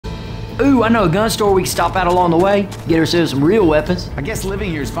Ooh, I know a gun store we can stop at along the way. Get ourselves some real weapons. I guess living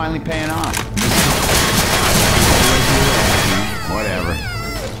here is finally paying off. Whatever.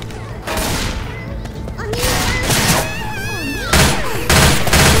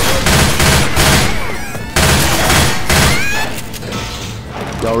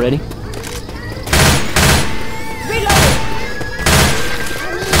 Y'all ready?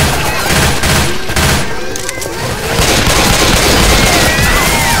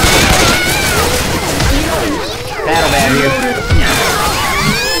 Battle bad here.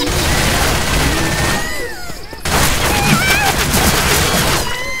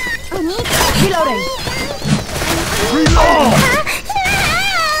 Reloading. Reload!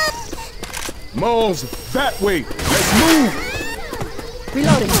 Moles, that way. Let's move.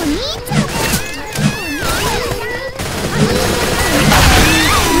 Reloading.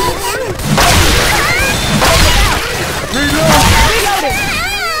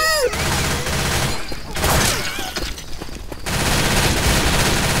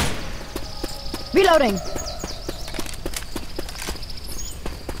 Reloading.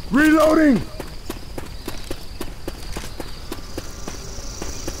 Reloading.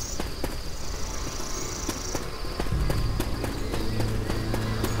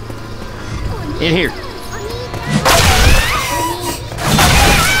 In here.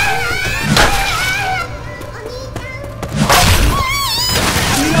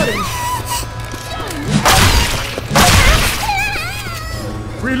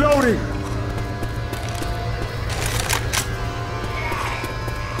 Reloading.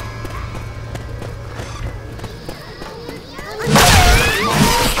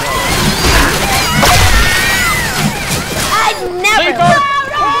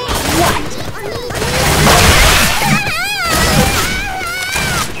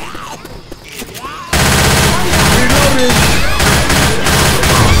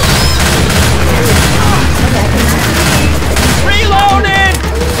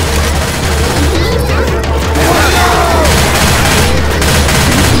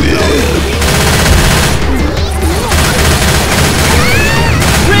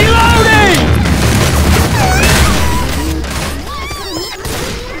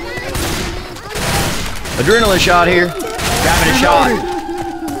 Adrenaline shot here. Grabbing a shot.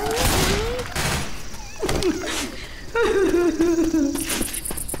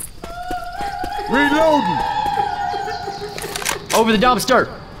 Reloading. Over the dumpster.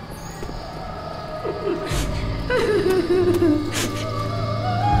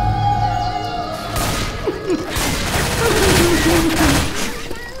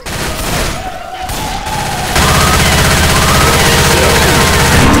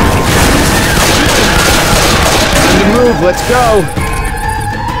 Move, let's go.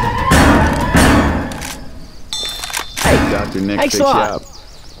 Hey, Dr. Nick thanks picks a you lot. up.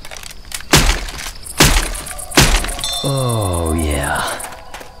 Oh, yeah.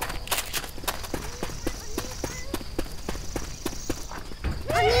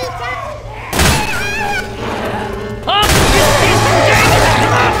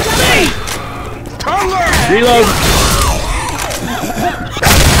 Reload.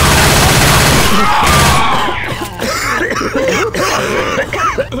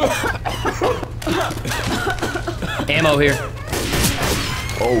 Ammo here.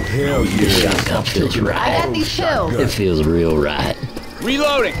 Oh, hell yeah. Shotgun feels right. I got these pills. It feels real right.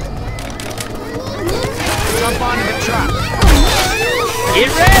 Reloading. Jump onto the truck. Get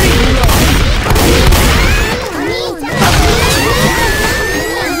ready.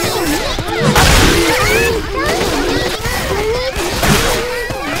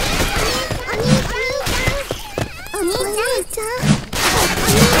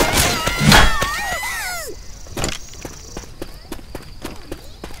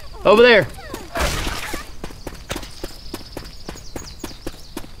 Over there.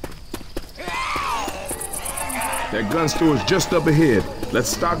 That gun store is just up ahead. Let's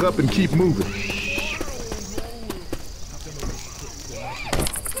stock up and keep moving.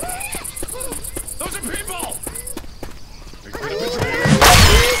 Those are people!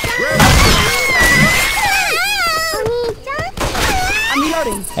 I'm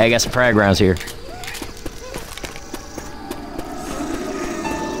reloading. Hey, I got some frag rounds here.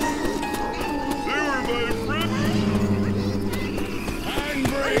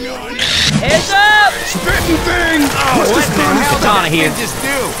 Heads up! Spitting thing! Oh, what the hell Katana here? Just do.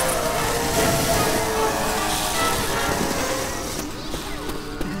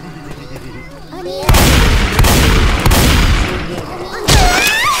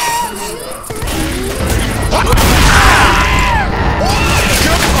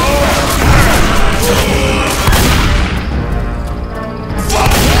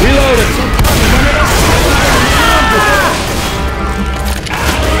 Reloading.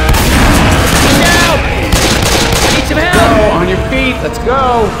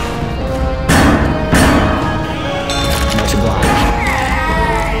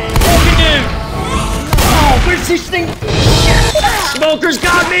 skulkers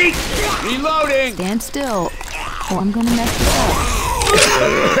got me! Reloading! Stand still, or I'm gonna mess this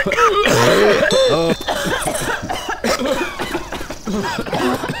up.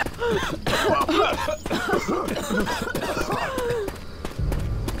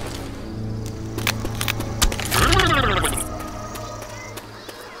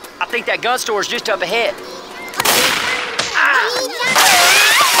 I think that gun store's just up ahead.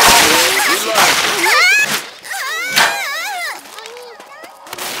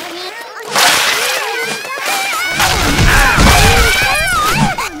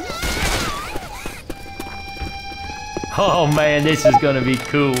 Oh man, this is gonna be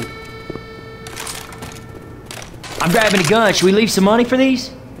cool. I'm grabbing a gun. Should we leave some money for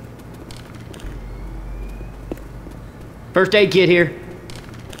these? First aid kit here.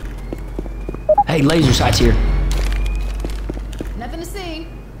 Hey, laser sight's here. Nothing to see.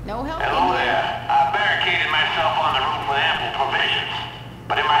 No help. Hello there. I barricaded myself on the roof with ample provisions.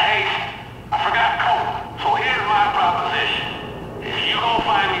 But in my haste, I forgot coal. So here's my proposition. If you go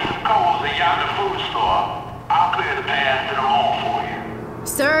find me some coals at yonder food store, I'll clear the path to the mall for you.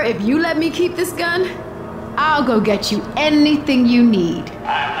 Sir, if you let me keep this gun, I'll go get you anything you need.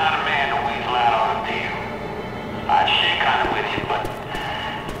 I'm not a man to weasel out on a deal. I'd shake kind of with you, but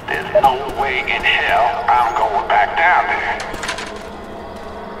there's no way in hell I'm going back down there.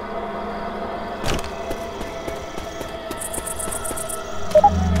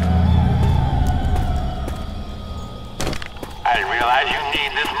 I didn't realize you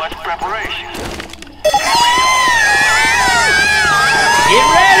need this much preparation. Get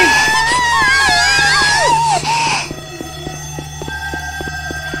ready!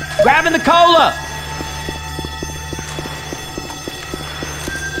 Grabbing the cola!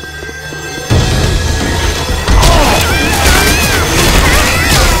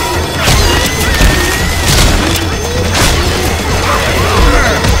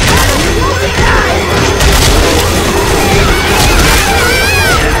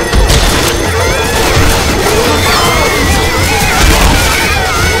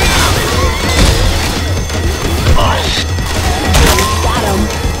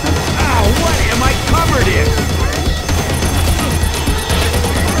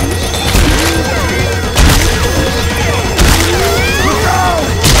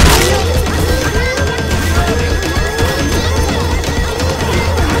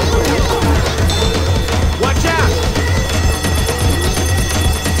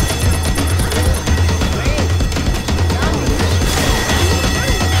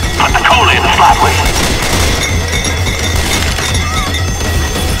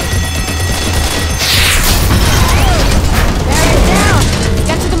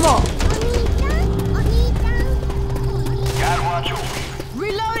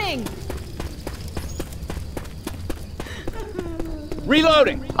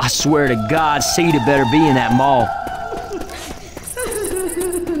 Reloading! I swear to God, Cedar better be in that mall.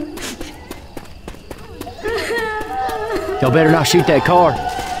 Y'all better not shoot that car.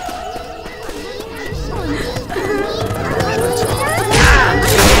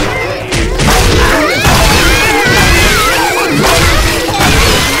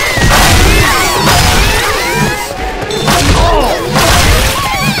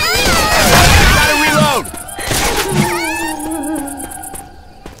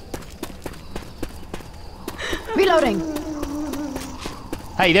 Reloading.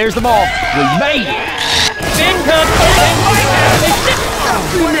 Hey, there's the mall. We made it. Been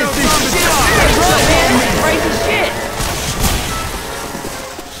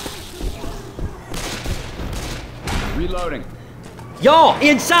Reloading. Y'all,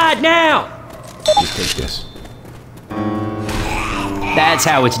 inside now. Just take this. That's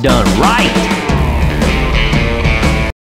how it's done, right?